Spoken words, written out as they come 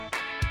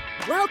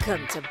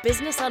Welcome to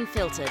Business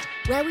Unfiltered,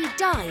 where we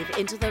dive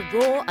into the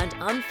raw and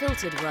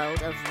unfiltered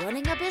world of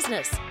running a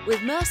business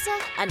with Mercer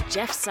and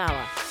Jeff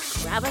Sauer.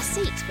 Grab a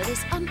seat for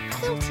this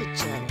unfiltered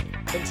journey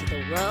into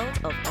the world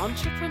of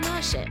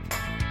entrepreneurship.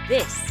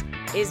 This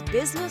is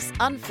Business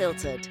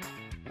Unfiltered.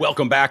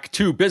 Welcome back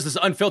to Business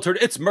Unfiltered.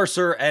 It's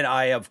Mercer, and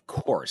I, of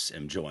course,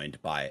 am joined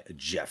by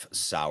Jeff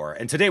Sauer.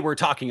 And today we're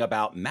talking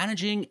about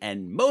managing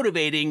and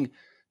motivating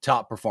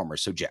top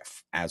performers. So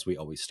Jeff, as we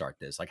always start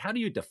this, how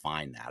do you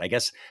define that? I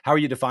guess, how are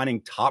you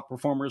defining top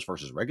performers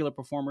versus regular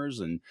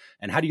performers? And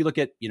how do you look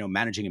at,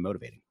 managing and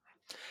motivating?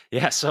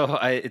 Yeah. So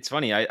it's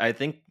funny. I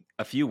think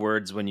a few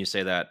words when you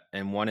say that,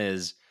 and one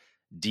is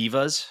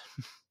divas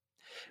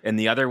and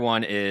the other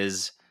one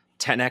is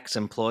 10X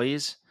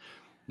employees.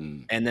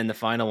 And then the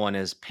final one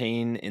is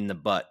pain in the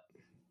butt,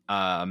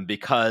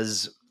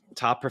 because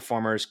top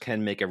performers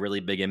can make a really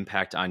big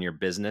impact on your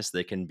business.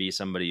 They can be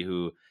somebody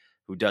who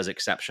does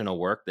exceptional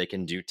work. They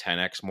can do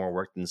 10X more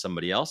work than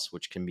somebody else,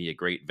 which can be a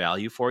great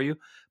value for you.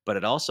 But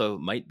it also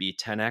might be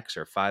 10X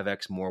or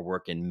 5X more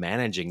work in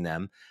managing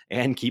them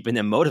and keeping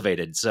them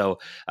motivated. So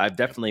I've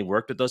definitely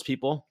worked with those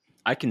people.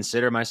 I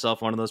consider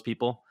myself one of those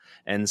people.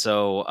 And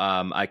so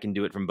I can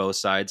do it from both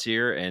sides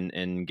here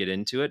and get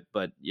into it.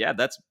 But yeah,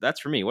 that's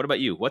for me. What about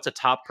you? What's a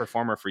top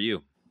performer for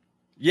you?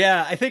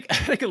 Yeah, I think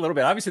a little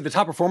bit. Obviously, the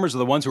top performers are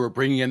the ones who are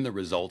bringing in the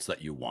results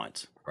that you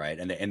want, right?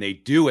 And they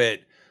do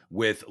it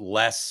with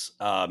less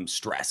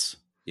stress,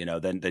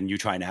 than you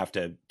trying to have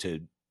to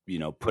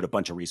put a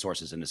bunch of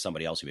resources into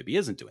somebody else who maybe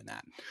isn't doing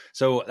that.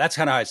 So that's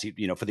kind of how I see,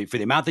 for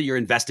the amount that you're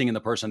investing in the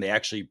person, they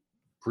actually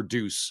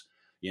produce,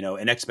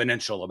 an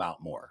exponential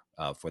amount more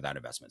for that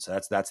investment. So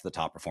that's the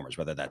top performers,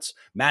 whether that's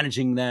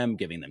managing them,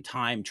 giving them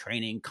time,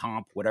 training,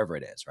 comp, whatever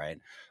it is, right?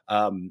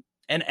 And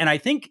I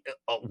think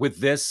with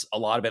this, a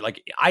lot of it,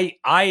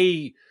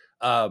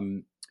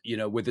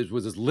 with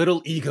as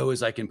little ego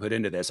as I can put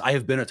into this, I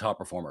have been a top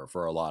performer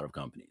for a lot of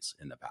companies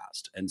in the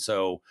past. And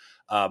so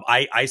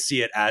I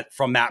see it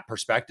from that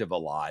perspective a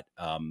lot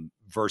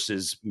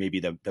versus maybe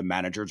the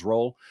manager's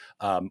role,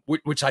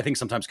 which I think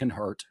sometimes can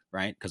hurt,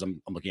 right? Because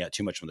I'm looking at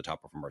too much from the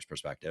top performer's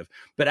perspective.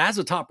 But as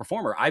a top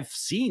performer, I've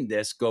seen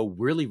this go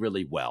really,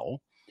 really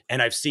well.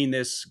 And I've seen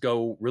this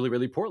go really,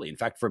 really poorly. In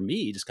fact, for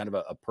me, just kind of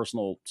a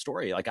personal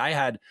story, I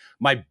had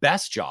my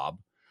best job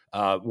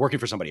working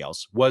for somebody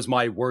else was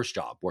my worst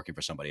job working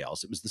for somebody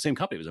else. It was the same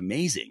company. It was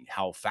amazing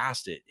how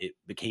fast it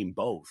became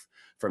both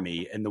for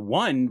me. And the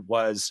one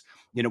was,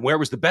 where it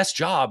was the best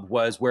job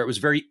was where it was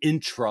very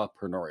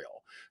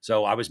intrapreneurial.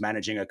 So I was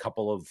managing a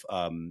couple of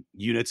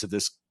units of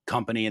this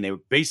company, and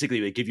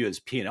they give you this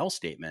P&L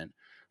statement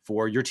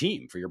for your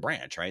team, for your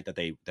branch, right? That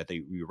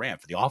you ran,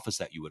 for the office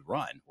that you would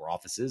run, or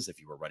offices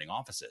if you were running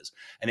offices.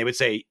 And they would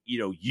say,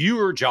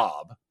 your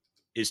job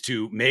is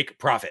to make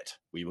profit.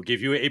 We will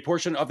give you a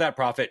portion of that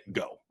profit,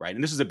 go, right?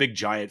 And this is a big,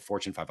 giant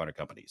Fortune 500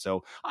 company.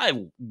 So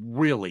I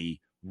really,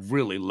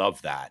 really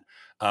love that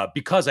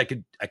because I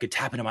could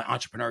tap into my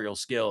entrepreneurial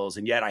skills,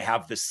 and yet I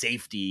have the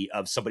safety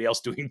of somebody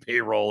else doing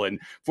payroll and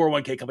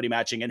 401k company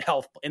matching and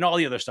health and all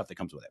the other stuff that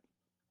comes with it.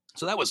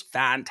 So that was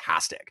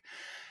fantastic.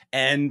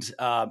 And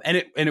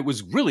it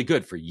was really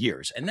good for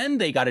years. And then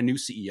they got a new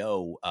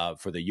CEO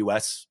for the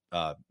U.S.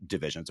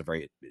 Division. It's a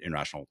very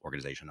international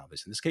organization,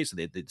 obviously. In this case,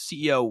 the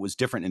CEO was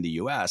different in the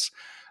U.S.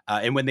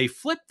 And when they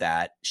flipped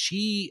that,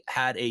 she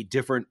had a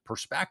different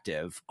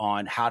perspective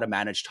on how to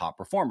manage top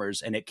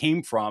performers. And it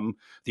came from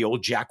the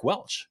old Jack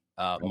Welch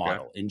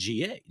model in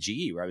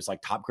GE, where it was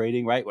top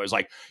grading, right? Where it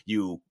was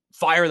you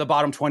fire the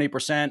bottom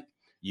 20%,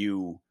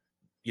 you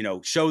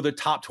show the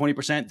top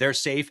 20%, they're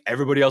safe,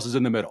 everybody else is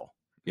in the middle.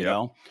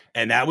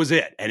 And that was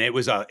it. And it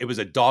was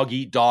a dog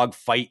eat dog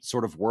fight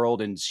sort of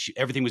world. And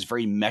everything was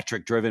very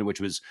metric driven,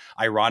 which was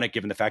ironic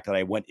given the fact that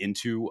I went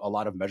into a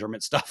lot of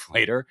measurement stuff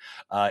later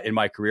in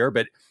my career.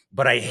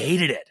 But I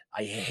hated it.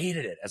 I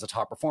hated it as a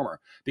top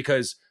performer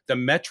because the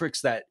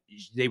metrics that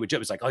they would do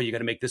was you got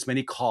to make this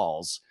many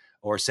calls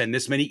or send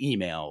this many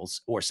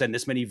emails or send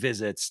this many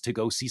visits to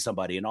go see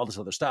somebody and all this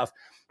other stuff.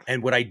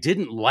 And what I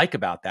didn't like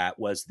about that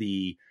was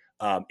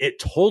it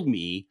told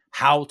me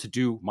how to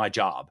do my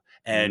job.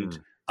 And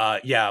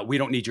we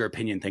don't need your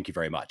opinion. Thank you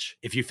very much.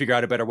 If you figure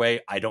out a better way,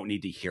 I don't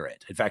need to hear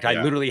it. In fact,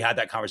 I literally had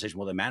that conversation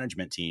with a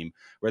management team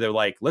where they're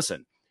like,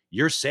 listen,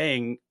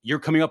 you're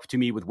coming up to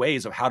me with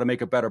ways of how to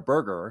make a better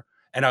burger.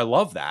 And I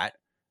love that,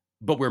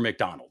 but we're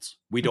McDonald's.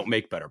 We don't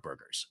make better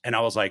burgers. And I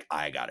was like,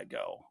 I gotta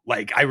go.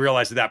 I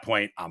realized at that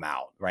point, I'm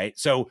out, right?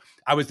 So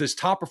I was this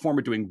top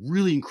performer doing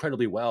really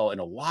incredibly well in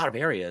a lot of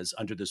areas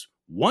under this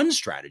one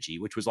strategy,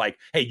 which was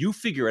hey, you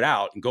figure it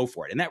out and go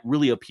for it. And that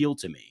really appealed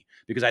to me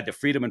because I had the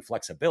freedom and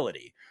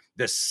flexibility.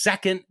 The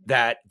second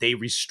that they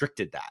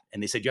restricted that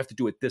and they said, you have to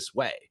do it this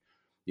way,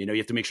 you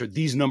have to make sure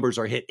these numbers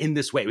are hit in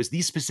this way. It was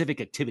these specific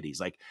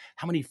activities,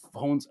 how many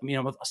phones. I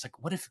was like,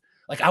 what if,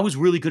 I was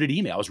really good at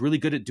email. I was really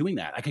good at doing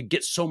that. I could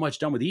get so much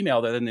done with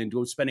email rather than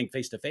go spending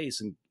face-to-face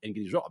and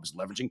getting these jobs.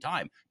 I was leveraging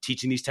time,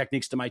 teaching these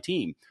techniques to my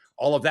team.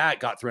 All of that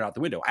got thrown out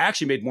the window. I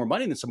actually made more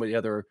money than some of the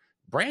other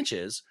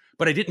branches,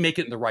 but I didn't make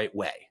it in the right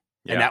way.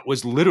 And that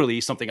was literally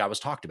something I was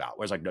talked about,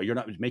 where I was like, no, you're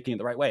not making it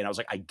the right way. And I was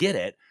like, I get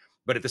it.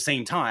 But at the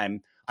same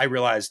time, I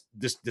realized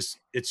this,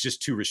 it's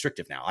just too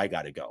restrictive now. I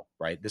got to go,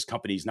 right? This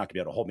company's not gonna be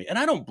able to hold me. And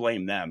I don't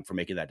blame them for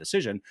making that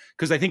decision,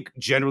 because I think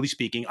generally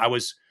speaking, I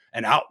was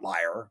an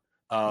outlier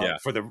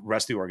for the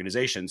rest of the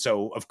organization.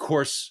 So of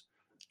course,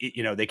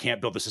 they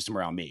can't build the system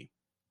around me.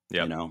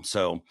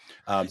 So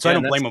I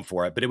don't blame them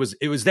for it, but it was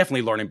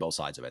definitely learning both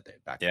sides of it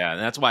back then. And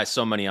that's why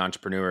so many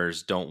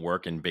entrepreneurs don't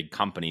work in big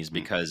companies,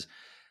 because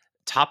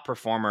top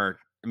performer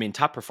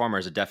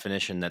is a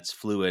definition that's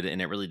fluid,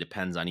 and it really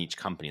depends on each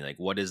company. Like,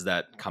 what is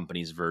that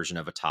company's version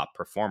of a top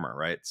performer,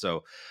 right?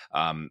 So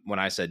when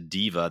I said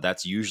diva,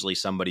 that's usually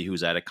somebody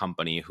who's at a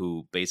company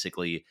who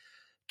basically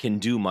can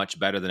do much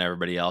better than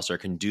everybody else, or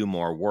can do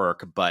more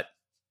work, but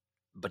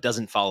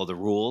doesn't follow the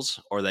rules,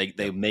 or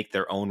they make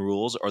their own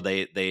rules, or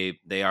they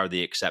are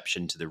the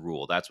exception to the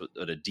rule. That's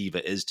what a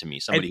diva is to me.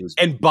 Somebody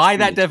and by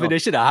that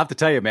definition, I have to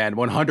tell you, man,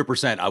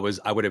 100%,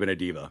 I would have been a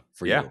diva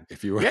for you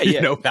if you were,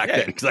 back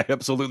then, because I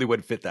absolutely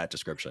would fit that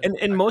description.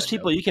 And most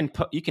people, you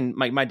can.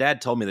 My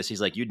dad told me this. He's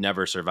like, you'd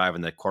never survive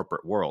in the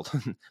corporate world.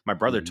 My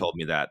brother told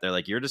me that. They're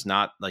like, you're just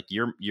not like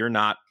you're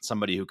not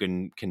somebody who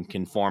can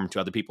conform to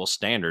other people's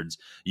standards.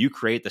 You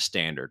create the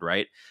standard,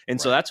 right? And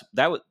so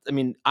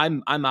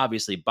I'm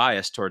obviously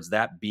biased towards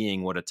that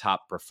being what a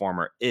top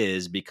performer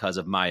is, because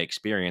of my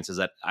experience, is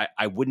that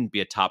I wouldn't be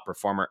a top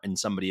performer in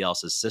somebody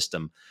else's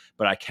system,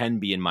 but I can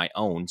be in my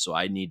own. So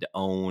I need to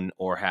own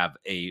or have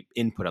a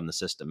input on the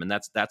system. And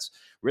that's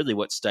really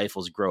what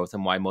stifles growth,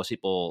 and why most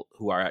people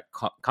who are at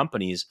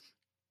companies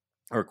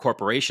or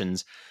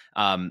corporations,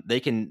 they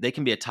can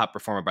be a top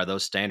performer by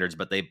those standards,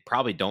 but they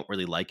probably don't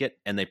really like it.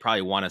 And they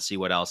probably want to see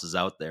what else is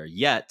out there.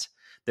 Yet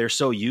they're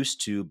so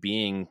used to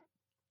being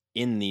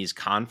in these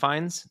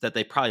confines that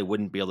they probably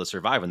wouldn't be able to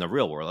survive in the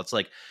real world. It's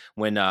like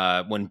when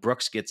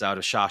Brooks gets out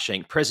of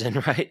Shawshank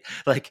prison, right?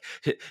 Like,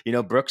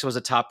 Brooks was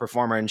a top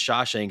performer in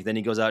Shawshank. Then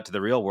he goes out to the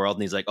real world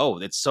and he's like, oh,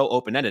 it's so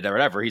open-ended or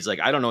whatever. He's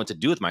like, I don't know what to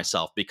do with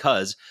myself,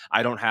 because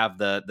I don't have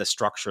the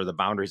structure, the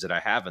boundaries that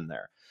I have in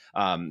there.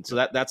 So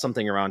that's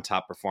something around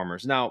top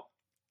performers. Now,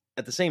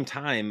 at the same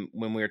time,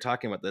 when we were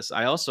talking about this,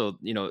 I also,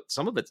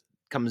 some of it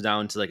comes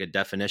down to like a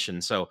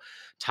definition. So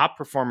top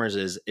performers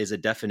is a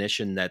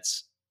definition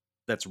that's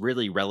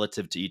really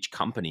relative to each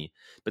company.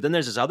 But then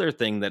there's this other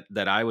thing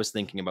that I was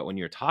thinking about when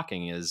you're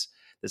talking, is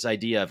this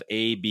idea of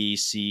A, B,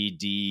 C,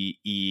 D,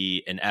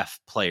 E, and F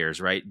players,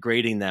 right?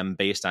 Grading them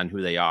based on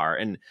who they are.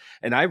 And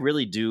I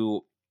really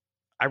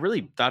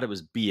thought it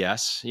was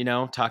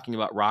BS, talking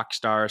about rock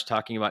stars,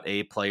 talking about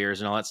A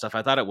players and all that stuff.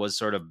 I thought it was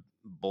sort of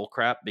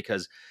bullcrap,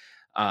 because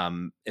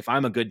if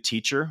I'm a good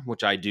teacher,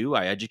 which I do,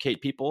 I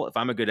educate people. If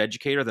I'm a good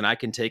educator, then I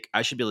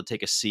should be able to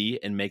take a C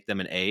and make them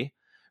an A.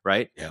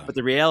 Right. Yeah. But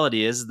the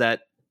reality is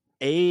that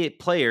A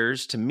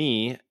players, to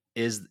me,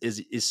 is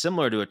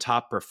similar to a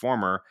top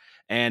performer,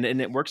 and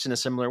it works in a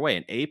similar way.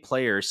 An A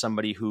player is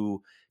somebody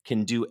who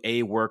can do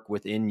A work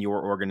within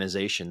your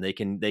organization. They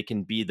can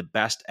be the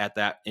best at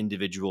that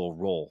individual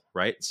role.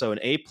 Right. So an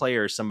A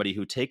player is somebody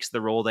who takes the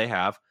role they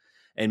have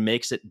and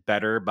makes it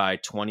better by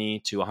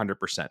 20 to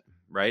 100%.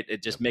 Right.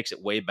 It just makes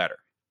it way better.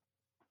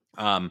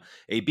 A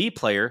B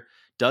player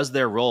does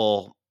their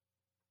role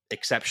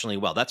exceptionally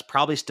well. That's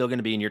probably still going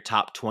to be in your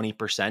top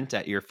 20%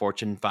 at your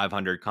Fortune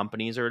 500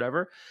 companies or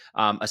whatever.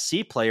 A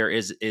C player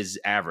is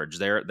average.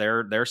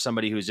 They're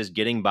somebody who's just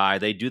getting by.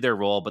 They do their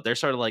role, but they're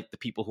sort of like the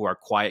people who are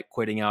quiet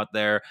quitting out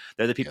there.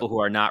 They're the people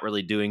who are not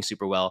really doing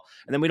super well.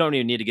 And then we don't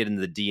even need to get into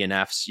the D and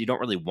Fs. You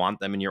don't really want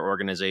them in your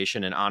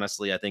organization. And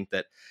honestly, I think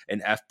that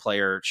an F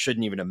player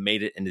shouldn't even have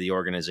made it into the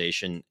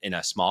organization in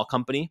a small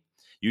company.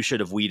 You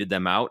should have weeded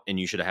them out, and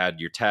you should have had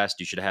your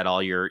test. You should have had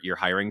all your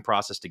hiring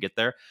process to get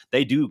there.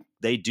 They do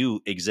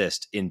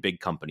exist in big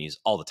companies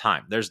all the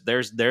time. There's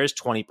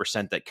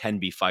 20% that can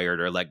be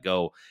fired or let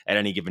go at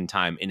any given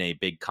time in a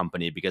big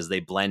company, because they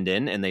blend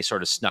in and they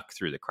sort of snuck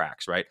through the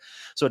cracks, right?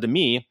 So to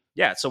me,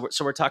 so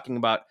we're talking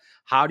about,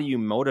 how do you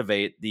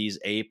motivate these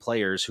A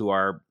players who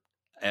are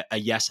a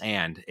yes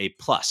and a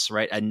plus,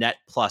 right? A net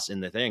plus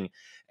in the thing.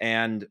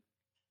 And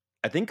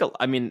I think,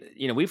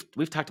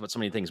 we've talked about so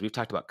many things. We've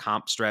talked about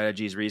comp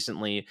strategies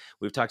recently.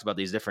 We've talked about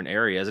these different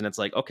areas, and it's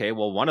like, okay,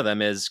 well, one of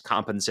them is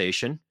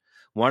compensation.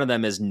 One of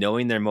them is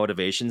knowing their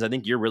motivations. I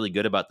think you're really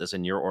good about this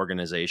in your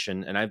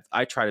organization, and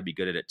I try to be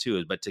good at it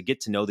too. But to get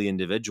to know the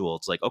individual,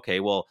 it's like, okay,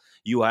 well,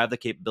 you have the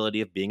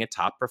capability of being a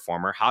top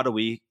performer. How do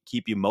we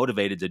keep you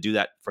motivated to do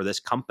that for this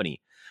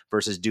company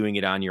versus doing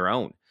it on your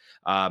own?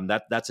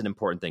 That's an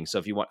important thing.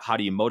 So how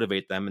do you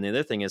motivate them? And the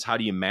other thing is, how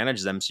do you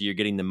manage them so you're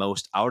getting the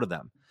most out of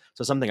them?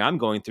 So something I'm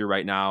going through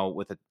right now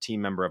with a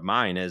team member of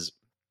mine is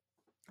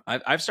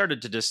I've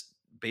started to just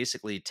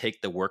basically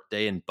take the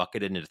workday and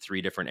bucket it into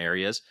 3 different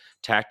areas: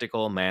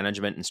 tactical,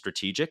 management, and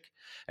strategic.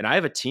 And I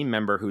have a team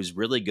member who's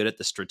really good at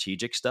the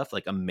strategic stuff,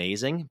 like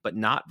amazing, but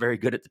not very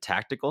good at the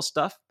tactical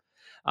stuff.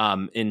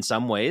 in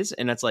some ways.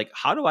 And it's like,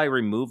 how do I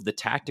remove the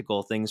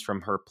tactical things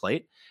from her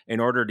plate in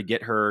order to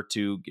get her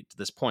to get to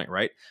this point,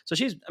 right? So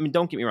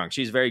don't get me wrong,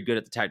 she's very good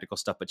at the tactical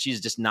stuff, but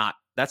she's just not,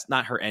 that's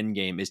not her end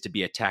game, is to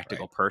be a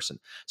tactical person.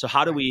 So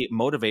how do we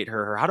motivate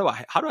her? How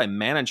do I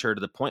manage her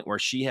to the point where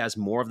she has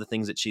more of the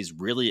things that she's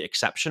really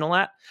exceptional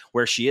at,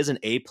 where she is an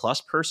A+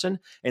 person,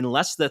 and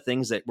less the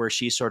things that where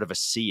she's sort of a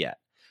C at?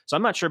 So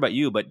I'm not sure about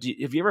you, but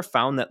have you ever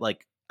found that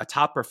like a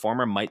top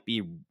performer might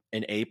be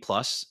an A+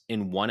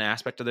 in one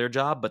aspect of their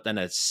job, but then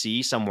a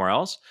C somewhere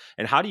else?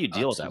 And how do you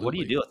deal with that? What do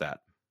you deal with that?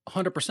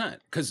 100%.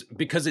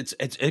 Because it's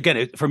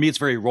again, for me, it's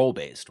very role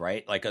based,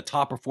 right? Like a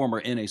top performer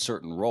in a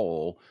certain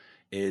role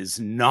is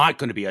not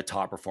going to be a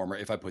top performer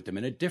if I put them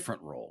in a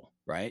different role,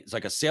 right? It's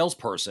like a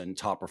salesperson,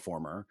 top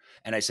performer,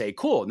 and I say,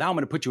 cool, now I'm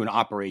going to put you in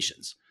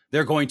operations.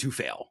 They're going to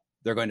fail.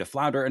 They're going to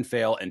flounder and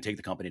fail and take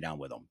the company down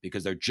with them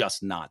because they're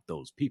just not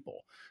those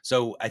people.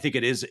 So I think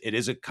it is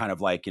a kind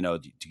of like, to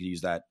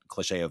use that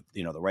cliche of,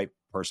 the right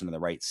person in the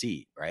right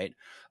seat, right?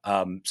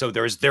 So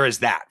there is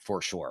that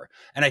for sure.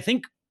 And I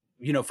think,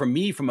 for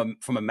me, from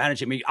a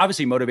management,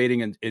 obviously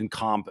motivating in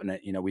comp, and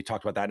we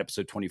talked about that in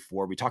episode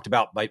 24. We talked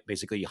about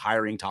basically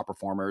hiring top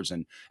performers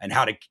and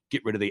how to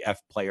get rid of the F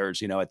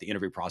players, at the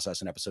interview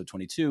process in episode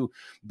 22.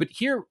 But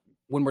here,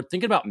 when we're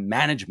thinking about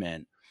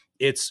management,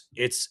 it's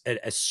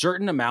a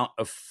certain amount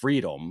of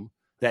freedom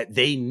that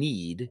they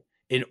need.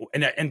 And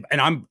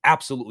I'm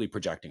absolutely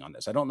projecting on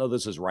this. I don't know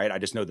this is right. I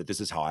just know that this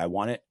is how I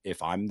want it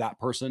if I'm that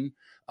person.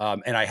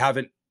 And I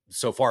haven't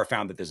so far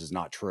found that this is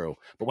not true.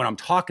 But when I'm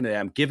talking to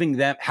them,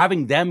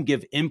 having them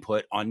give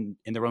input in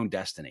their own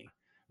destiny,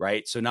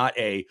 right? So not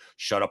a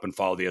shut up and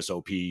follow the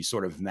SOP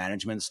sort of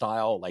management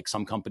style like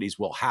some companies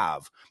will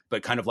have,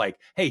 but kind of like,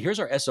 hey, here's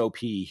our SOP,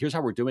 here's how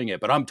we're doing it,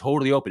 but I'm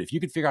totally open. If you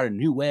could figure out a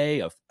new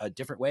way, a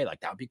different way, like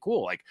that would be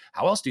cool. Like,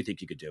 how else do you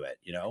think you could do it?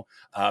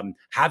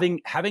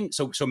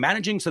 So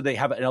managing so they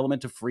have an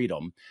element of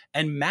freedom,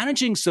 and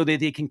managing so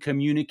that they can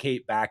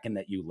communicate back and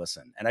that you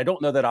listen. And I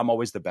don't know that I'm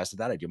always the best at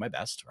that. I do my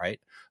best, right?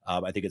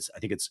 I think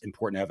it's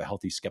important to have a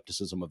healthy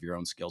skepticism of your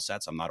own skill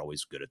sets. I'm not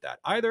always good at that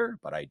either,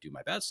 but I do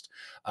my best.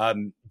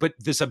 But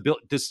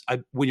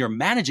when you're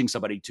managing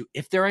somebody,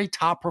 if they're a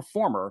top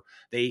performer,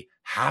 they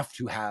have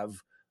to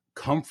have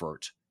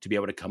comfort to be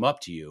able to come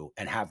up to you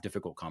and have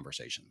difficult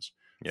conversations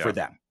for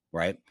them,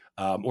 right?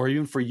 Or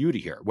even for you to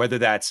hear, whether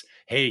that's,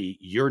 hey,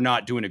 you're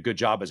not doing a good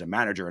job as a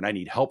manager and I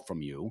need help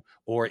from you,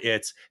 or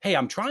it's, hey,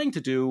 I'm trying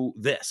to do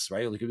this,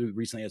 right? Like we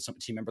recently had some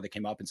team member that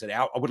came up and said,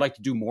 I would like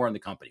to do more in the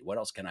company. What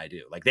else can I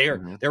do? Like they're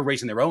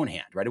raising their own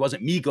hand, right? It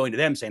wasn't me going to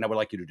them saying, I would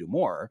like you to do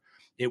more.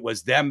 It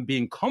was them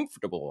being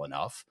comfortable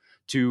enough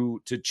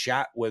to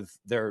chat with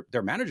their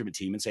management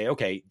team and say,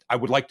 okay, I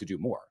would like to do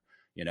more,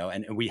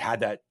 and we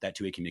had that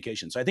two-way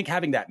communication. So I think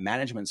having that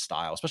management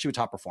style, especially with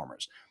top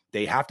performers,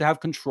 they have to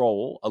have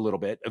control a little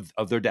bit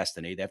of their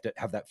destiny. They have to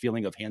have that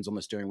feeling of hands on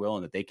the steering wheel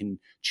and that they can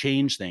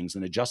change things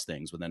and adjust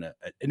things within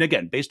and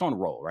again, based on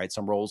role, right?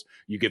 Some roles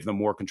you give them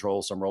more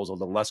control, some roles a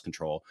little less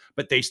control,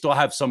 but they still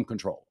have some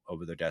control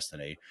over their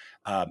destiny.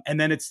 And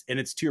then it's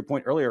to your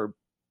point earlier,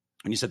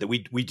 when you said that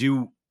we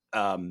do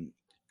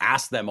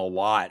ask them a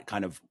lot,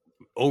 kind of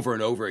over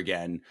and over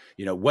again,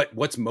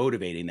 what's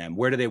motivating them?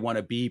 Where do they want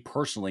to be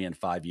personally in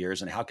 5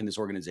 years? And how can this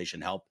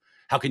organization help?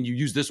 How can you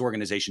use this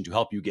organization to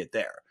help you get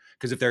there?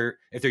 Because if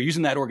they're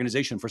using that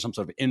organization for some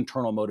sort of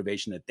internal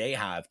motivation that they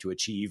have to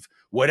achieve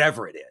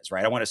whatever it is,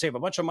 right? I want to save a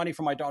bunch of money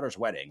for my daughter's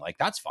wedding. Like,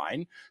 that's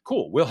fine.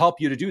 Cool. We'll help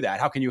you to do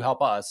that. How can you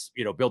help us,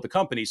 build the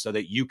company so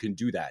that you can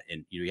do that?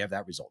 And, you have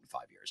that result in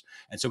 5 years.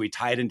 And so we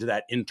tie it into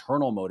that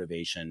internal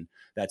motivation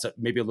that's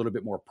maybe a little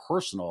bit more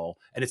personal.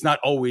 And it's not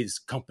always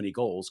company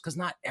goals, because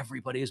not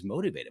everybody is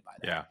motivated by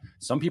that. Yeah.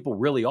 Some people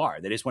really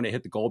are. They just want to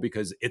hit the goal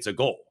because it's a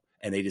goal.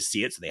 And they just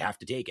see it, so they have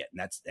to take it,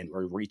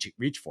 or reach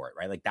for it,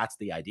 right? Like, that's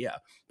the idea.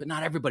 But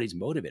not everybody's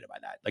motivated by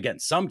that. Again,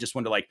 some just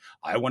want to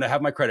I want to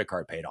have my credit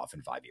card paid off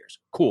in 5 years.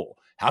 Cool.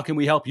 How can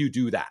we help you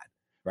do that,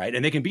 right?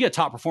 And they can be a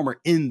top performer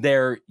in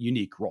their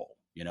unique role,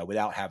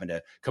 without having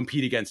to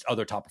compete against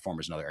other top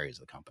performers in other areas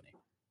of the company.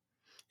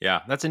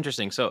 Yeah, that's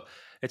interesting. So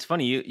it's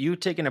funny, you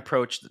take an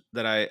approach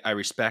that I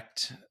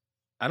respect.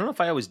 I don't know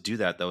if I always do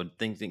that though.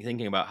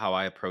 Thinking about how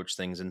I approach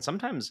things, and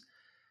sometimes,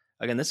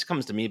 again, this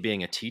comes to me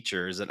being a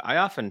teacher, is that I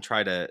often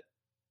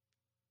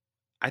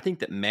I think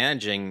that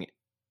managing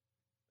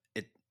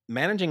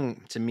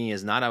to me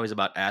is not always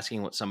about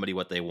asking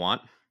what they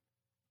want.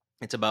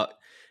 It's about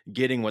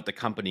getting what the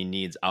company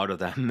needs out of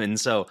them. And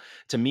so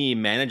to me,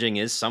 managing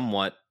is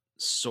somewhat,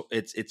 so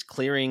it's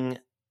clearing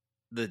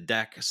the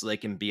deck so they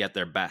can be at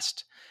their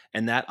best.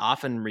 And that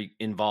often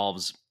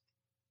involves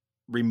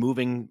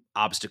removing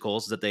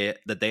obstacles that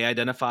they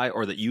identify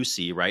or that you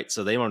see, right?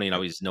 So they don't even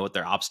always know what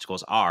their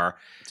obstacles are.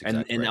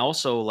 Exactly and right.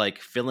 Also like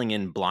filling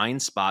in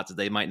blind spots that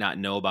they might not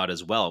know about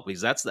as well,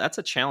 because that's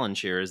a challenge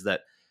here, is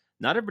that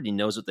not everybody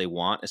knows what they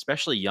want,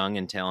 especially young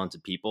and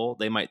talented people.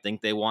 They might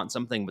think they want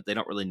something, but they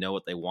don't really know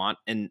what they want.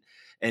 And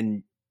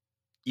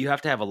you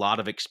have to have a lot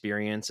of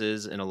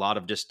experiences and a lot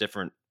of just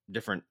different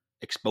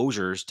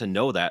exposures to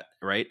know that,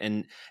 right?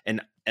 And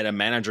at a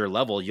manager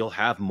level, you'll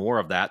have more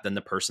of that than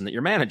the person that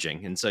you're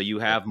managing. And so you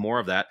have more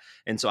of that.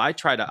 And so I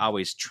try to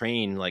always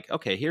train like,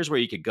 okay, here's where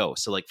you could go.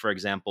 So like, for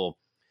example,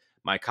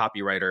 our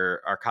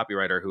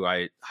copywriter who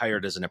I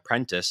hired as an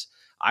apprentice,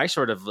 I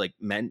sort of like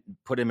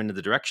put him into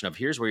the direction of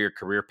here's where your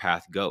career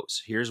path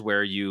goes. Here's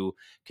where you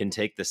can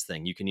take this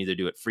thing. You can either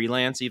do it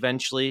freelance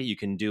eventually. You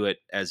can do it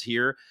as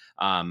here.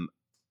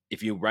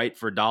 If you write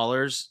for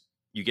dollars,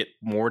 you get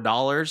more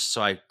dollars.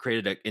 So I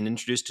created and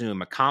introduced to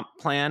him a comp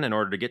plan in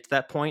order to get to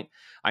that point.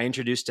 I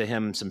introduced to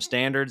him some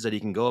standards that he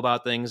can go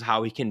about things,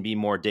 how he can be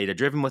more data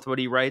driven with what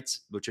he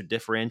writes, which would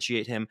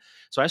differentiate him.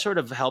 So I sort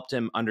of helped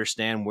him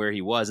understand where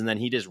he was, and then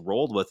he just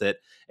rolled with it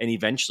and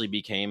eventually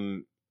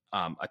became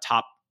a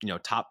top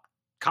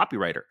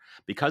copywriter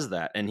because of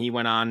that. And he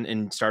went on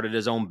and started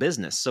his own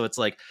business. So it's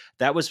like,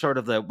 that was sort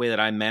of the way that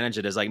I manage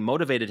it, is like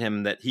motivated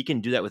him that he can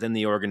do that within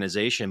the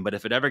organization. But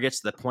if it ever gets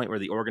to the point where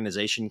the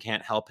organization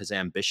can't help his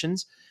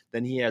ambitions,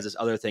 then he has this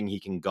other thing he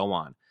can go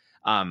on.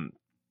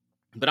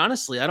 But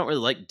honestly, I don't really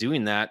like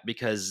doing that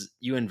because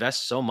you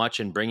invest so much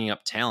in bringing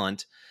up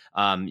talent.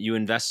 You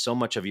invest so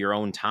much of your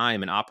own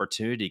time and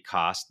opportunity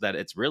cost that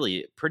it's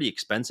really pretty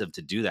expensive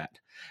to do that.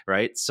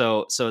 Right.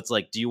 So it's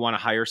like, do you want to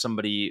hire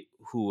somebody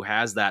who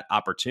has that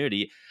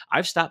opportunity?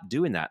 I've stopped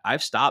doing that.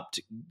 I've stopped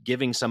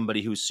giving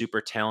somebody who's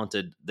super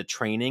talented the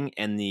training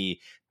and the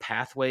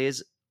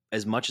pathways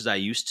as much as I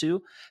used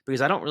to,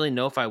 because I don't really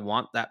know if I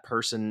want that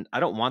person. I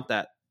don't want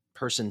that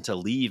person to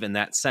leave in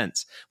that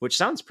sense, which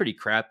sounds pretty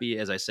crappy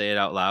as I say it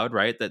out loud,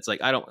 right? That's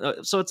like, I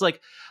don't, so it's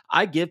like,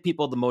 I give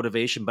people the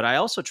motivation, but I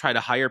also try to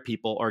hire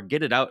people or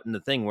get it out in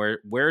the thing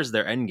where's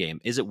their end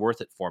game? Is it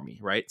worth it for me?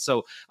 Right.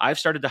 So I've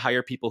started to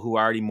hire people who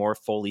are already more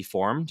fully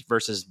formed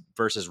versus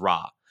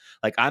raw.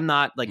 Like I'm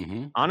not like,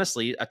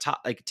 honestly,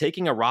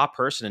 taking a raw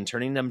person and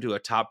turning them to a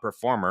top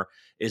performer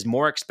is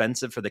more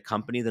expensive for the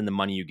company than the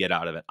money you get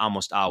out of it.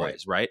 Almost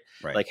always. Right.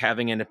 Like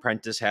having an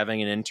apprentice,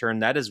 having an intern,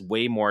 that is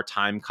way more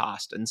time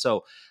cost. And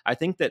so I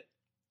think that,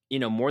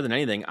 more than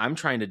anything, I'm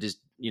trying to just,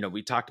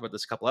 we talked about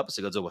this a couple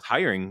episodes ago with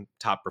hiring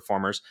top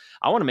performers.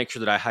 I want to make sure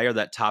that I hire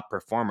that top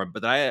performer,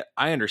 but I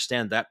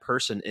understand that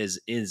person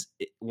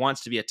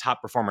wants to be a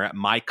top performer at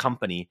my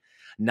company,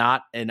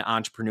 not an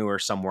entrepreneur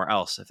somewhere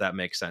else, if that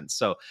makes sense.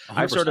 So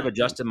I've sort of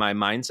adjusted my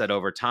mindset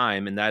over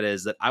time. And that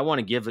is that I want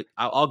to give,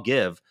 I'll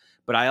give,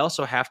 but I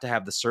also have to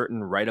have the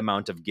certain right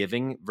amount of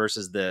giving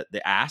versus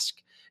the ask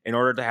in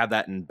order to have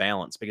that in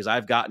balance, because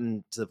I've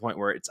gotten to the point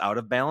where it's out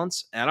of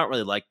balance and I don't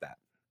really like that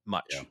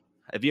much. Yeah.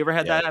 Have you ever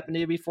had that happen to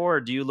you before?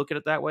 Or do you look at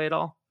it that way at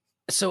all?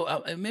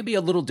 So maybe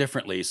a little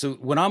differently. So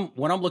when I'm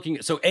looking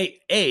at,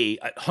 I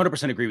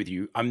 100% agree with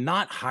you. I'm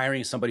not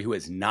hiring somebody who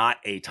is not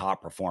a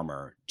top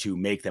performer to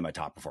make them a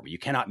top performer. You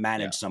cannot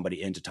manage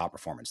somebody into top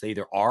performance. They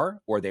either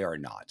are or they are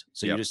not.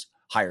 So you just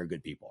hire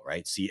good people,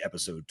 right? See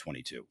episode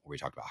 22 where we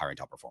talked about hiring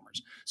top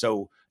performers.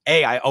 So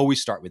I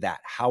always start with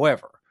that.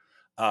 However,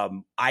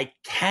 I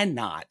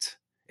cannot,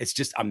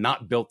 I'm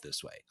not built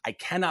this way. I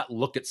cannot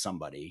look at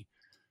somebody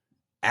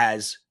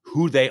as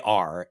who they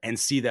are and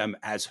see them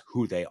as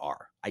who they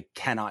are. I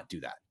cannot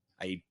do that.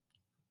 I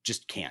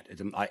just can't.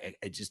 I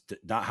just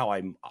not how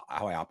I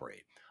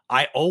operate.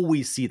 I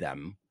always see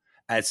them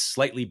as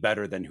slightly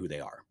better than who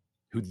they are,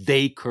 who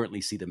they currently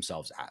see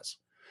themselves as.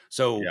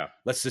 So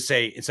let's just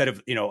say instead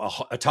of,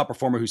 a top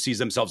performer who sees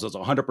themselves as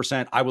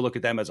 100%, I will look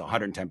at them as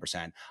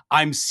 110%.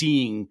 I'm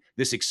seeing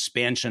this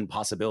expansion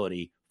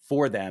possibility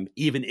for them,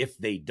 even if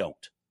they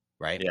don't.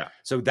 Right. Yeah.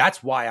 So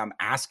that's why I'm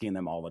asking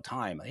them all the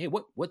time. Hey,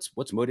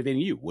 what's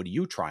motivating you? What are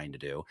you trying to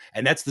do?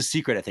 And that's the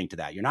secret, I think, to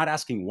that. You're not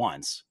asking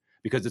once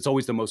because it's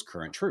always the most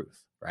current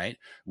truth. Right.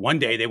 One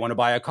day they want to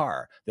buy a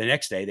car. The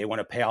next day they want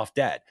to pay off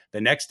debt.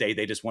 The next day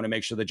they just want to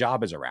make sure the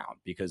job is around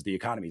because the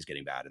economy is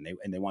getting bad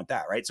and they want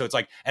that. Right. So it's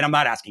like, and I'm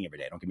not asking every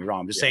day. Don't get me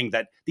wrong. I'm just saying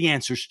that the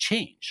answers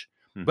change.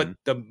 Mm-hmm.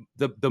 But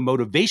the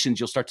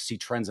motivations, you'll start to see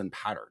trends and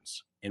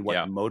patterns in what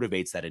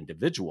motivates that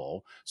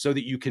individual so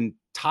that you can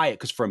tie it.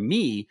 Because for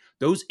me,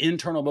 those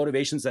internal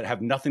motivations that have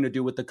nothing to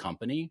do with the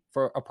company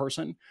for a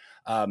person,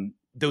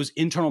 those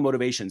internal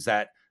motivations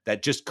that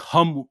just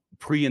come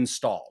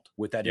pre-installed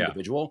with that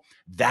individual,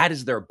 that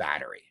is their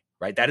battery,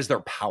 right? That is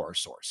their power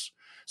source.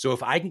 So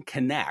if I can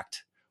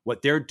connect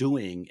what they're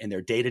doing in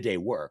their day-to-day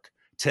work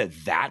to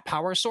that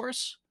power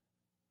source,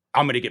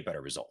 I'm going to get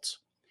better results.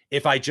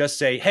 If I just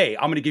say, hey,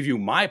 I'm going to give you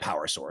my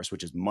power source,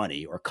 which is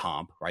money or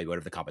comp, right?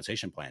 Whatever the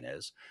compensation plan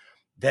is,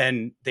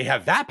 then they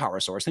have that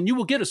power source and you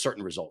will get a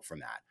certain result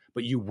from that,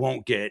 but you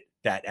won't get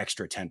that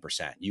extra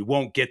 10%. You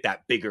won't get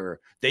that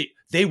bigger,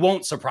 they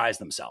won't surprise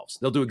themselves.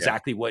 They'll do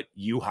exactly what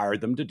you hired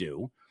them to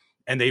do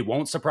and they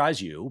won't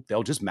surprise you.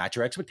 They'll just match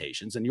your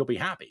expectations and you'll be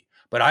happy.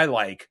 But I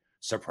like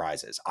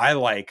surprises. I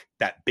like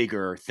that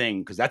bigger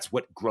thing because that's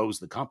what grows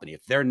the company.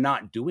 If they're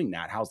not doing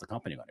that, how's the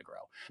company going to grow?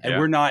 And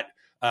we're not,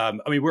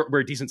 we're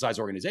a decent sized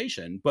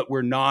organization, but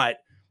we're not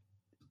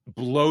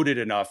bloated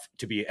enough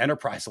to be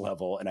enterprise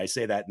level. And I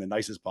say that in the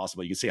nicest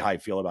possible. You can see how I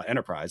feel about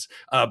enterprise.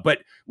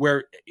 But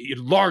where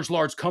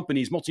large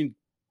companies,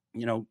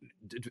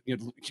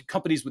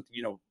 companies with,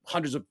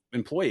 hundreds of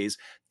employees,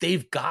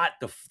 they've got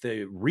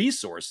the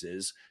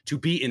resources to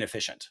be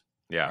inefficient,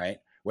 right?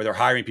 Where they're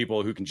hiring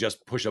people who can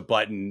just push a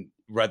button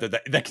rather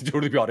that can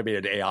totally be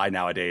automated AI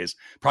nowadays.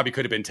 Probably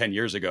could have been 10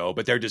 years ago,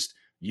 but they're just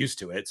used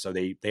to it. So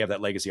they have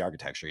that legacy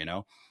architecture,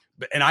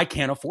 and I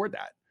can't afford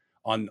that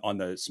on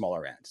the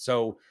smaller end.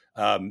 So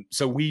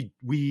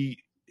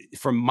we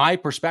from my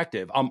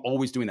perspective, I'm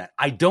always doing that.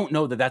 I don't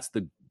know that that's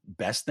the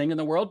best thing in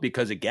the world,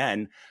 because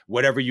again,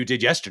 whatever you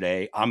did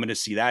yesterday, I'm going to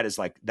see that as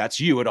like, that's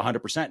you at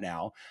 100%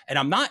 now.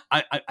 And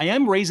I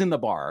am raising the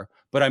bar,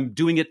 but I'm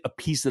doing it a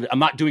piece of it. I'm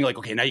not doing like,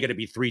 okay, now you got to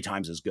be 3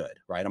 times as good,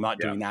 right? I'm not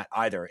doing that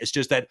either. It's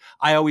just that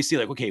I always see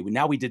like, okay, well,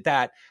 now we did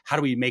that. How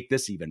do we make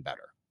this even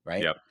better?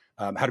 Right. Yep.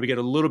 How do we get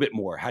a little bit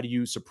more? How do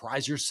you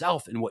surprise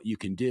yourself in what you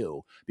can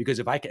do? Because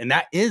if I can, and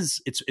that is,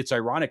 it's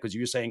ironic because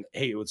you're saying,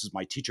 hey, this is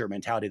my teacher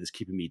mentality that's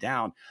keeping me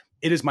down.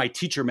 It is my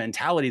teacher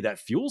mentality that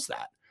fuels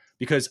that.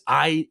 Because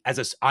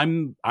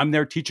I'm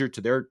their teacher to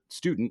their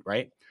student,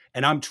 right?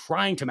 And I'm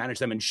trying to manage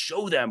them and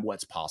show them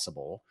what's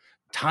possible,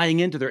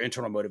 tying into their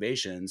internal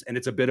motivations. And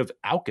it's a bit of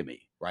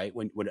alchemy, right?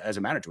 When as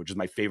a manager, which is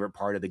my favorite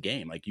part of the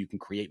game, like you can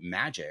create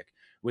magic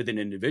with an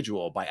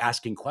individual by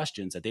asking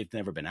questions that they've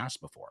never been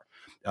asked before.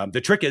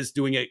 The trick is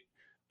doing it,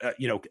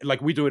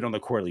 like we do it on a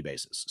quarterly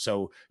basis.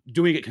 So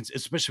doing it,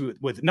 especially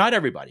with not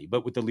everybody,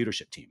 but with the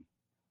leadership team.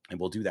 And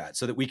we'll do that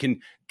so that we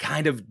can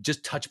kind of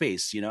just touch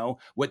base,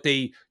 what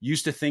they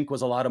used to think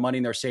was a lot of money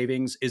in their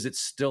savings. Is it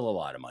still a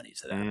lot of money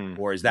to them?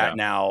 Or is that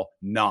now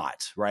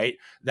not, right?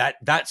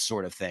 That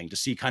sort of thing, to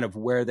see kind of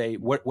where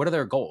what are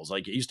their goals?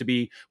 Like it used to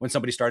be when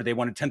somebody started, they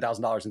wanted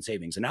 $10,000 in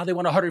savings, and now they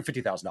want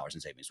 $150,000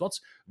 in savings. Well,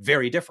 it's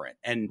very different.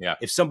 And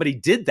if somebody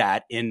did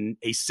that in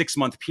a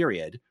 6-month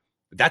period,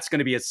 that's going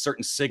to be a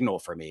certain signal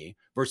for me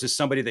versus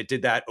somebody that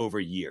did that over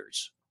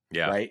years.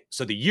 Yeah. Right.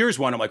 So the years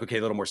one, I'm like, okay,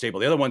 a little more stable.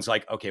 The other one's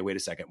like, okay, wait a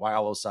second. Why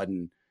all of a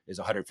sudden is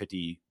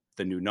 150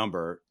 the new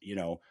number?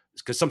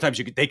 Because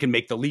sometimes they can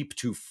make the leap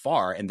too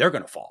far and they're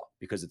going to fall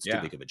because it's too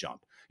big of a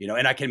jump.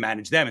 And I can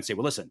manage them and say,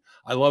 well, listen,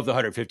 I love the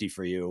 150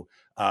 for you,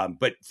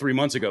 but 3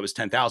 months ago it was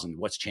 10,000.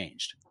 What's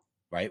changed?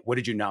 Right? What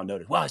did you now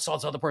notice? Well, I saw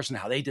this other person,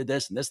 how they did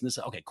this and this and this.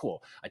 Okay,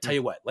 cool. I tell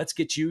you what, let's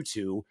get you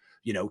to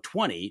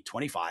 20,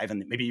 25,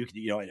 and maybe you could,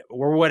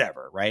 or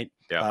whatever. Right.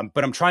 Yeah.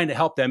 But I'm trying to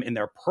help them in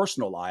their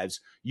personal lives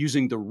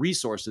using the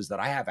resources that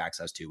I have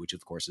access to, which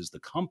of course is the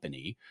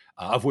company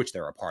of which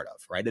they're a part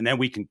of. Right. And then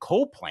we can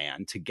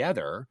co-plan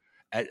together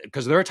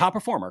because they're a top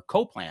performer,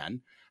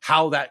 co-plan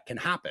how that can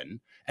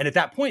happen. And at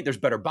that point, there's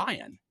better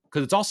buy-in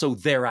because it's also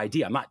their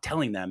idea. I'm not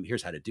telling them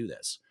here's how to do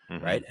this.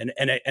 Mm-hmm. Right.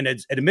 And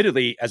it's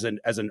admittedly as an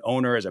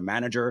owner, as a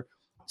manager,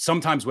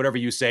 sometimes whatever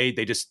you say,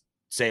 they just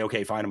say,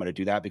 okay, fine, I'm going to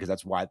do that because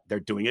that's why they're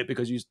doing it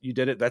because you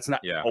did it. That's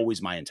not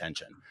always my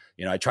intention.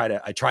 I try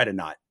to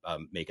not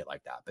make it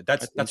like that, but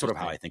that's sort of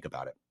how I think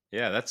about it.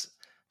 Yeah.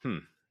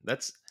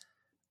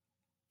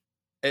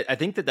 I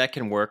think that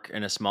can work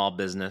in a small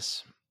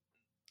business.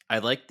 I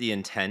like the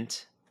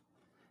intent.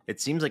 It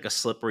seems like a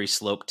slippery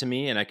slope to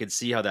me, and I could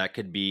see how that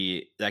could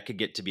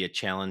get to be a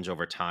challenge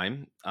over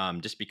time,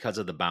 just because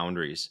of the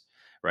boundaries,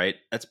 right?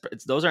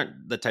 Those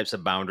aren't the types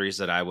of boundaries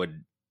that I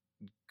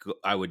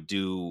would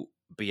do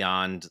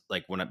beyond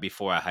like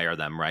before I hire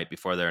them, right?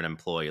 Before they're an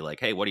employee, like,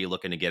 hey, what are you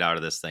looking to get out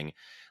of this thing?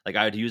 Like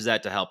I would use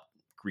that to help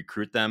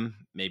recruit them,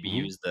 maybe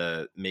use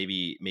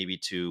maybe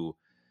to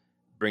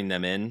bring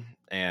them in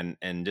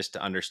and just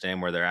to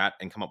understand where they're at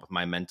and come up with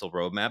my mental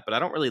roadmap. But I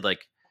don't really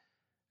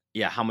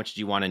how much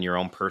do you want in your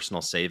own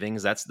personal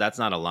savings? That's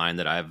not a line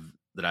that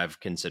I've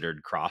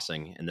considered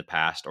crossing in the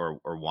past or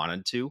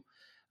wanted to.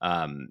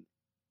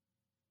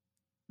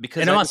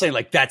 Because I'm not saying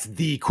like that's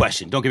the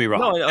question. Don't get me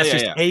wrong. No, that's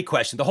just a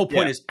question. The whole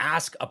point is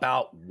ask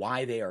about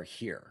why they are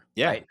here.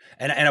 Yeah. Right.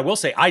 And I will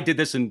say I did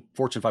this in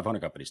Fortune 500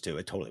 companies too.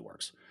 It totally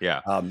works. Yeah.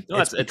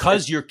 It's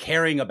because you're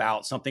caring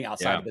about something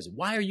outside of business.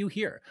 Why are you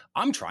here?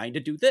 I'm trying to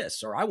do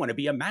this, or I want to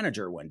be a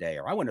manager one day,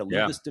 or I want to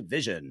lead this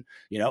division.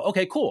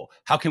 Okay, cool.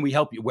 How can we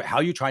help you? How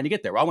are you trying to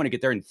get there? Well, I want to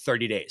get there in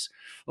 30 days.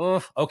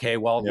 Oh, okay.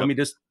 Well, it's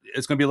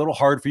going to be a little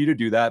hard for you to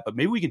do that, but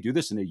maybe we can do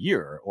this in a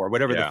year or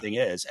whatever the thing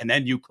is. And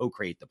then you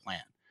co-create the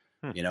plan,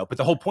 but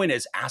the whole point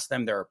is ask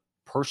them their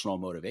personal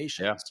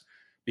motivations. Yeah.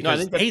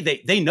 Because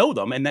they know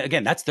them, and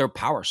again, that's their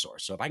power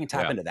source. So if I can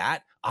tap into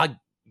that,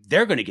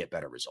 they're going to get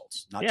better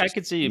results. I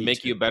could see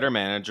make you a better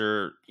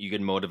manager. You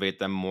can motivate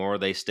them more.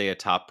 They stay a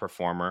top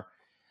performer.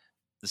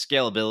 The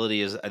scalability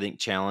is, I think,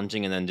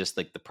 challenging, and then just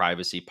like the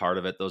privacy part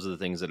of it. Those are the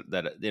things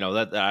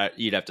that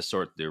you'd have to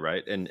sort through,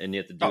 right? And you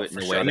have to do it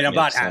in a way. I mean, I'm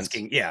not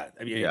asking. Yeah,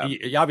 I mean,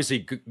 you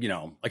obviously,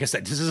 like I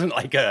said, this isn't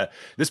like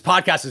this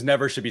podcast is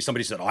never should be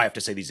somebody said, oh, I have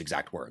to say these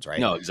exact words, right?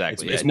 No,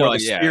 exactly. It's more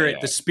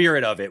the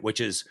spirit of it, which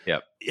is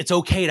it's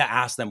okay to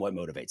ask them what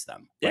motivates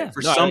them. Right? Yeah.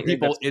 For some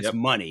people, it's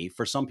money.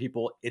 For some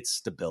people, it's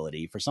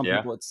stability. For some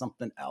people, it's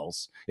something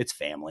else. It's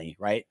family,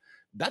 right?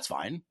 That's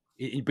fine.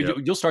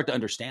 But you'll start to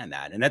understand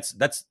that, and that's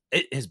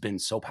it has been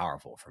so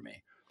powerful for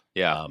me.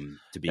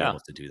 To be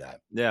able to do that.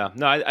 Yeah,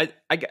 no,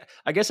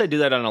 I guess I do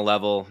that on a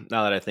level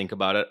now that I think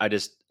about it. I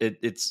just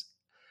it's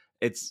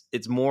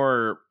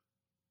more.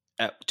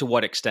 to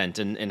what extent,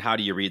 and how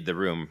do you read the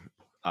room?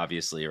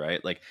 Obviously,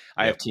 right? Like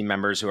I have team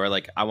members who are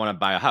like, I want to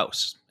buy a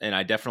house, and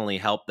I definitely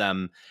help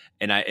them.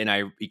 And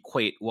I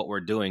equate what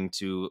we're doing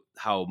to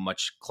how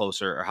much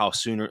closer or how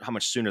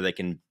much sooner they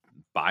can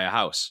buy a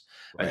house,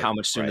 and how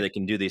much sooner they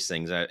can do these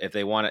things if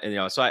they want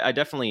to, so I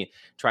definitely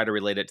try to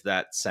relate it to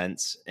that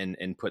sense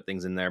and put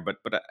things in there. But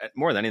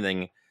more than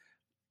anything,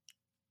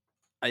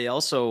 I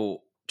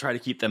also try to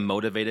keep them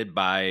motivated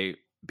by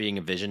being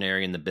a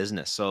visionary in the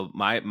business. So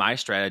my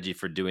strategy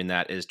for doing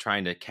that is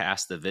trying to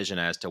cast the vision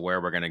as to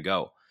where we're going to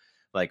go.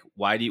 Like,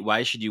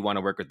 why should you want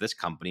to work with this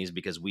company? Is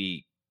because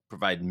we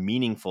provide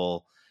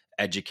meaningful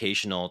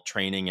educational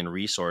training and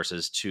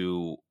resources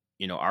to,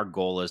 our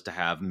goal is to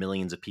have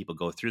millions of people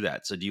go through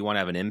that. So do you want to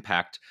have an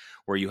impact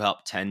where you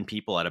help 10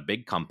 people at a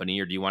big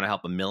company, or do you want to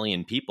help 1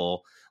 million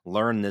people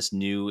learn this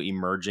new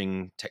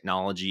emerging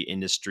technology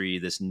industry,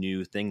 this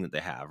new thing that they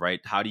have, right?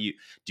 How do you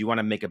want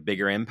to make a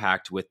bigger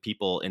impact with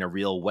people in a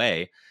real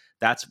way?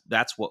 That's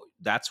what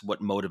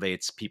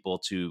motivates people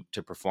to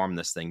perform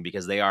this thing,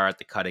 because they are at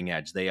the cutting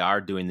edge. They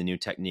are doing the new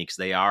techniques.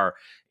 They are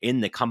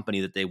in the company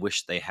that they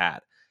wish they had.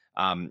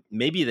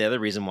 Maybe the other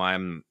reason why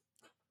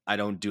I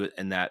don't do it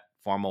in that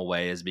formal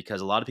way is because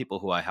a lot of people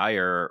who I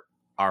hire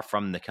are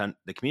from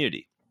the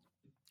community.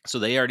 So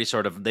they already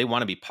they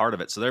want to be part of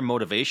it. So their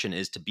motivation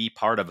is to be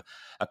part of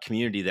a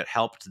community that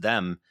helped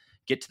them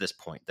get to this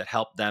point, that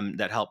helped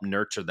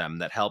nurture them,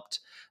 that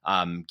helped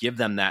give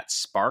them that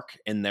spark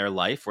in their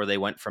life where they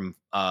went from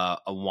a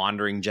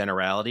wandering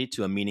generality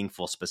to a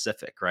meaningful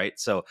specific, right?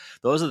 So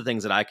those are the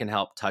things that I can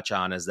help touch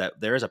on, is that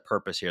there is a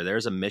purpose here.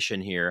 There's a mission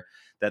here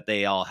that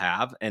they all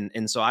have.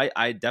 And so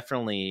I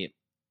definitely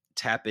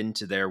tap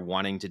into their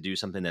wanting to do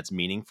something that's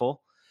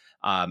meaningful.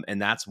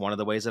 And that's one of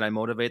the ways that I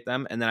motivate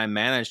them. And then I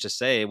manage to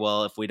say,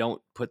 well, if we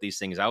don't put these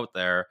things out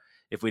there,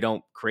 if we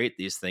don't create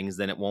these things,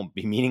 then it won't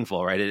be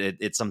meaningful, right?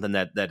 It's something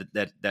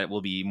that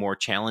will be more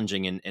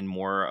challenging and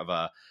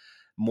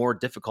more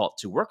difficult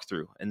to work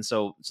through. And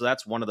so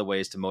that's one of the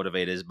ways to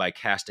motivate, is by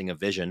casting a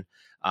vision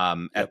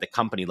at the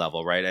company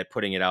level, right? At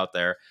putting it out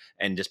there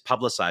and just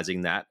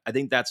publicizing that. I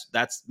think that's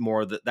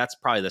probably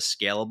the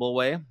scalable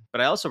way.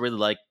 But I also really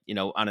like,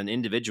 on an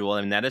individual,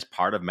 I mean, that is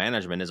part of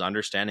management, is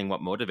understanding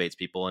what motivates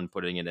people and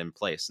putting it in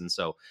place. And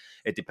so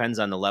it depends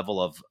on the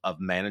level of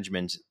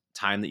management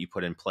time that you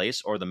put in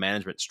place, or the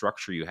management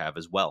structure you have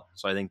as well.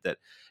 So I think that,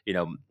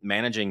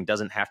 managing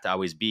doesn't have to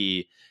always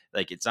be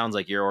like, it sounds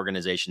like your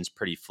organization's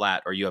pretty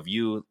flat, or you have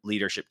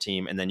leadership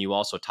team, and then you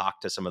also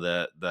talk to some of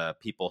the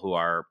people who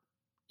are,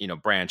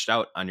 branched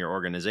out on your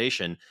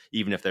organization,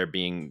 even if they're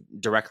being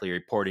directly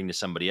reporting to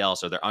somebody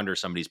else or they're under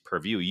somebody's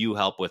purview. You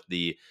help with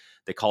the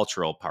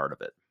cultural part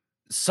of it.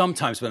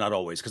 Sometimes, but not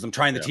always, because I'm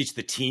trying to teach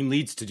the team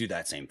leads to do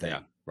that same thing.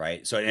 Yeah.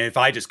 Right. So, and if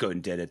I just go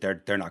and did it,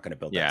 they're not going to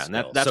build that skill.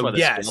 And that's why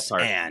the skill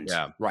part. And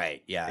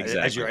right. Yeah.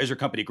 Exactly. As your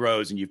company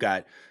grows and you've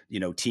got,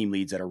 team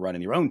leads that are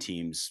running their own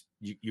teams,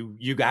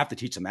 you have to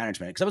teach the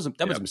management. Because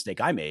that was a mistake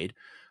I made.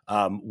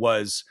 And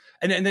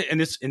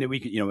then we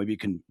can, maybe you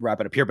can wrap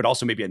it up here, but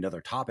also maybe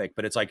another topic,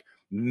 but it's like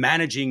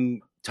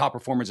managing top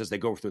performers as they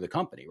go through the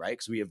company, right?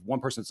 Because we have one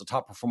person that's a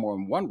top performer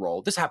in one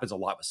role. This happens a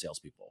lot with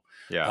salespeople,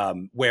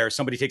 where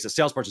somebody takes a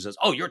salesperson and says,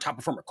 "Oh, you're a top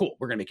performer. Cool.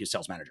 We're going to make you a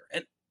sales manager."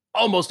 And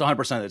almost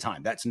 100% of the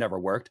time, that's never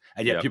worked.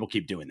 And yet people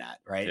keep doing that,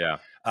 right? Yeah.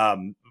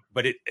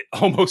 But it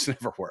almost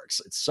never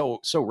works. It's so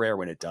rare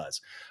when it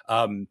does.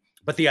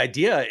 But the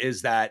idea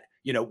is that,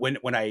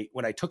 when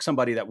I took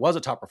somebody that was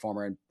a top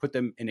performer and put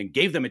them in and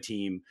gave them a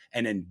team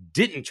and then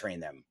didn't train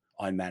them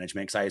on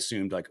management, because I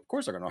assumed, like, of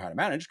course they're going to know how to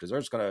manage, because they're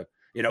just going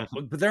to,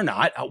 but they're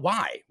not.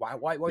 Why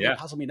would you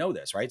possibly know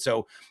this, right?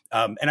 So,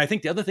 and I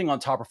think the other thing on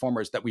top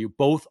performers that we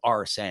both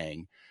are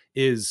saying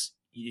is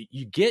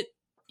you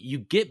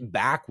get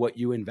back what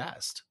you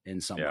invest in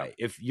some way.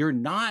 If you're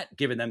not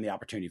giving them the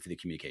opportunity for the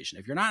communication,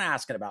 if you're not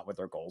asking about what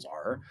their goals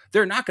are,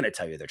 they're not going to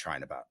tell you they're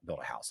trying to build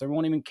a house. They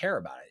won't even care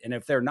about it. And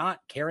if they're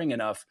not caring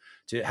enough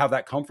to have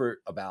that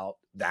comfort about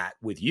that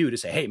with you, to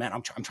say, "Hey man,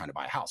 I'm trying to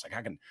buy a house. Like,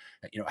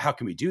 how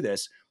can we do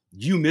this?"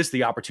 You miss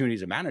the opportunity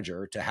as a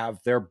manager to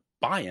have their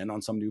buy-in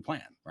on some new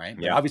plan, right?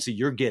 But obviously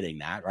you're getting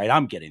that, right?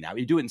 I'm getting that.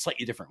 We do it in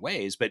slightly different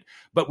ways, but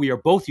we are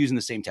both using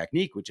the same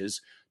technique, which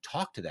is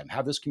talk to them,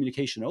 have this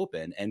communication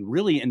open, and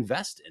really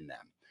invest in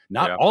them.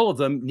 Not all of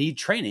them need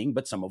training,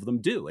 but some of them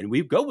do. And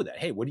we go with that.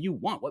 Hey, what do you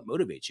want? What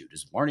motivates you?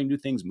 Does learning new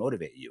things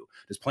motivate you?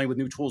 Does playing with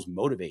new tools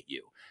motivate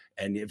you?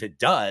 And if it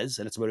does,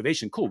 and it's a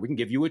motivation, cool, we can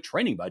give you a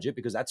training budget,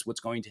 because that's what's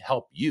going to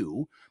help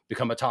you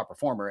become a top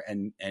performer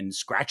and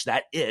scratch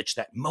that itch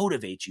that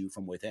motivates you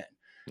from within.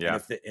 Yeah.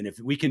 And if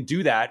we can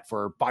do that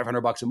for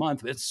 $500 a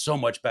month, it's so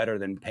much better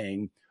than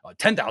paying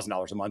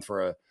 $10,000 a month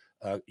for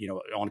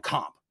on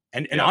comp.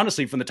 And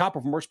honestly, from the top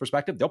performers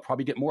perspective, they'll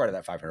probably get more out of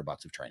that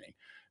 $500 of training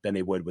than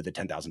they would with a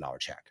 $10,000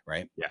 check,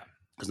 right? Yeah.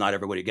 Because not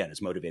everybody, again,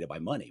 is motivated by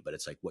money, but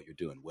it's like what you're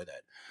doing with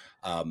it.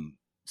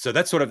 So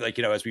that's sort of like,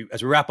 as we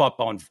wrap up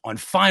on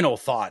final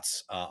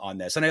thoughts on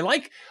this. And I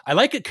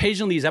like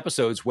occasionally these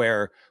episodes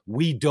where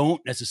we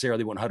don't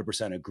necessarily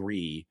 100%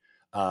 agree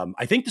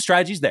I think the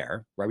strategy's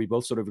there, right? We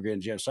both sort of agree on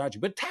the strategy,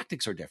 but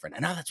tactics are different.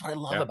 And now that's what I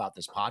love about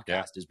this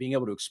podcast is being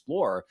able to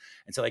explore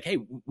and say like, hey,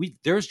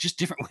 there's just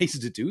different ways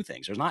to do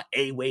things. There's not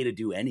a way to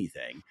do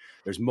anything.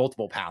 There's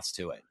multiple paths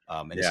to it.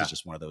 And this is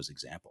just one of those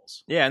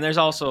examples. Yeah. And there's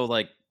also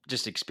like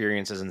just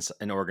experiences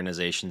in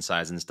organization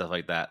size and stuff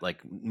like that.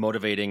 Like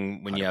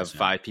motivating when 100%. You have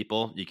 5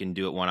 people, you can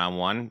do it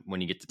one-on-one.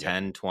 When you get to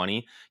 10,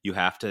 20, you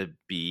have to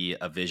be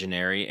a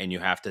visionary and you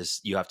have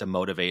to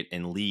motivate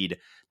and lead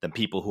the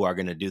people who are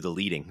going to do the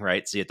leading,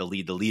 right? So you have to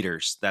lead the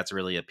leaders. That's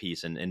really a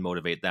piece and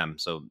motivate them.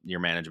 So your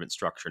management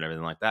structure and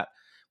everything like that,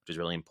 which is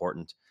really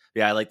important.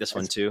 Yeah, I like this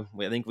one too.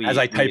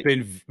 I type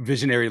in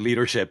visionary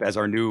leadership as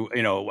our new,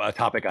 a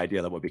topic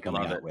idea that we'll be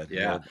coming out with.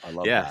 Yeah, I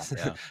love that.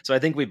 Yeah. So I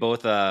think we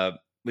both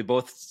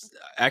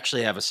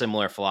actually have a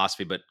similar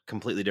philosophy, but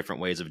completely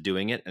different ways of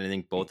doing it. And I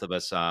think both of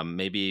us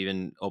maybe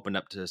even opened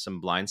up to some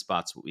blind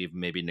spots we've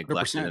maybe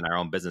neglected 100%. In our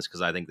own business,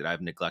 because I think that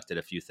I've neglected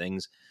a few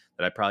things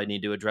that I probably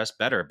need to address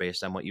better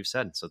based on what you've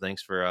said. So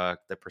thanks for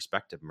the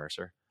perspective,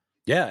 Mercer.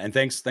 Yeah. And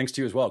thanks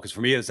to you as well. Cause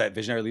for me, it's that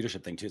visionary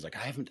leadership thing too. It's like,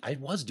 I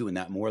was doing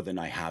that more than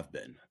I have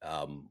been,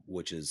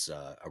 which is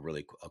a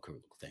really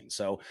cool thing.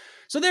 So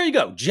there you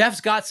go.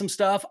 Jeff's got some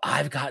stuff.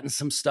 I've gotten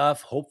some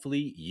stuff.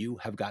 Hopefully you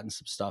have gotten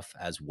some stuff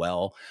as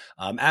well.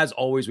 As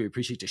always, we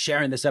appreciate you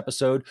sharing this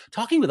episode,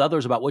 talking with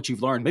others about what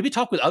you've learned, maybe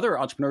talk with other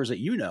entrepreneurs that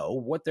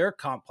what their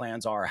comp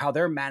plans are, how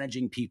they're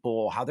managing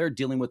people, how they're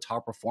dealing with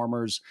top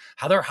performers,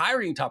 how they're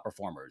hiring top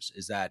performers.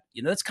 Is that,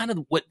 that's kind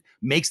of what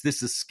makes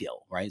this a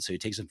skill, right? So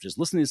it takes them just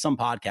listening to some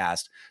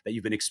podcast that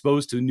you've been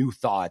exposed to new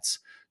thoughts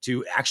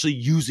to actually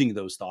using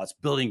those thoughts,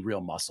 building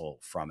real muscle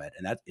from it.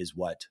 And that is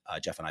what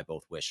Jeff and I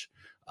both wish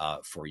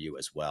for you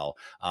as well.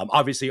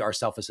 Obviously, our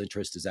selfish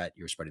interest is that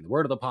you're spreading the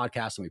word of the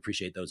podcast. And we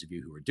appreciate those of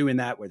you who are doing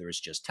that, whether it's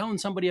just telling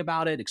somebody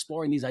about it,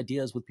 exploring these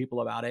ideas with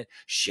people about it,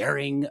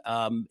 sharing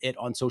it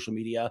on social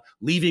media,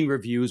 leaving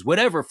reviews,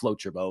 whatever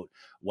floats your boat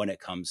when it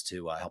comes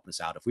to helping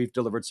us out. If we've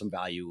delivered some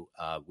value,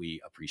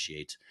 we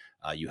appreciate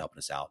you helping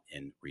us out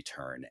in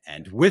return.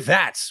 And with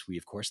that, we,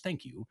 of course,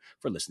 thank you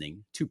for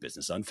listening to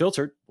Business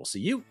Unfiltered. We'll see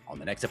you on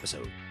the next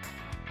episode.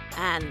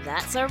 And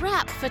that's a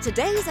wrap for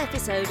today's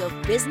episode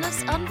of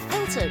Business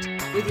Unfiltered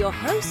with your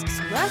hosts,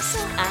 Mercer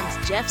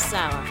and Jeff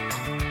Sauer.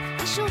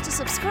 Be sure to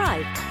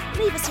subscribe,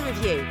 leave us a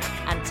review,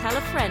 and tell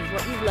a friend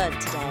what you've learned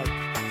today.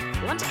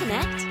 Want to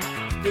connect?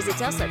 Visit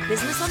us at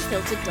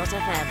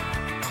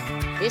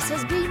businessunfiltered.fm. This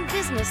has been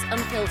Business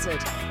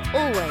Unfiltered,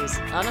 always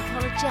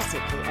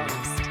unapologetically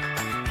honest.